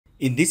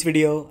In this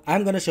video,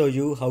 I'm gonna show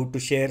you how to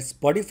share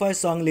Spotify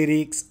song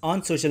lyrics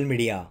on social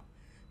media.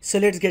 So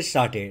let's get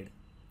started.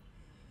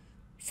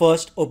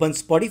 First, open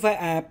Spotify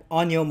app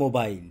on your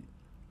mobile.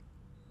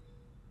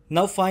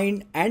 Now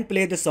find and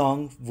play the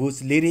song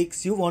whose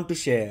lyrics you want to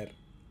share.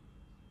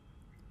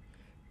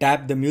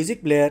 Tap the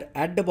music player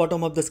at the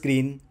bottom of the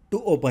screen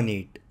to open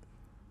it.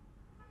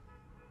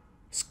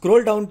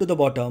 Scroll down to the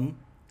bottom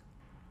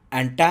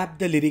and tap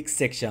the lyrics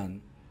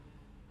section.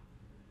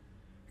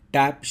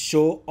 Tap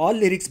Show All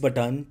Lyrics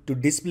button to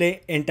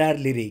display entire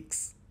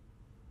lyrics.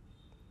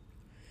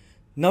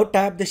 Now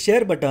tap the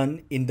Share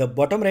button in the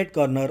bottom right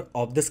corner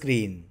of the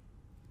screen.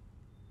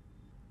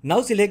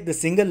 Now select the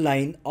single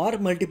line or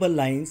multiple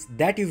lines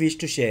that you wish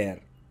to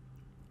share.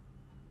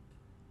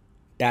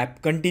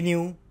 Tap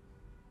Continue.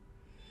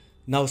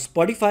 Now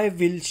Spotify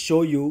will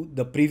show you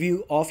the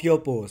preview of your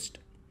post.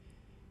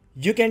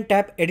 You can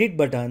tap Edit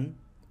button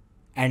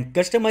and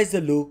customize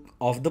the look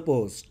of the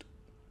post.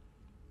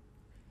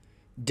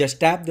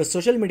 Just tap the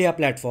social media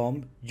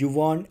platform you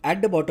want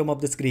at the bottom of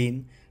the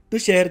screen to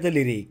share the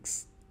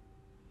lyrics.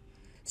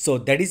 So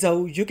that is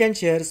how you can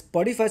share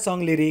Spotify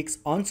song lyrics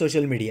on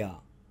social media.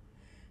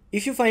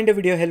 If you find the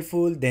video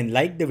helpful, then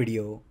like the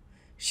video,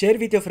 share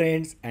with your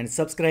friends and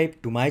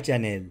subscribe to my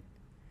channel.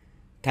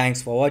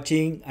 Thanks for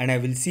watching and I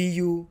will see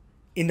you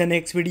in the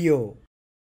next video.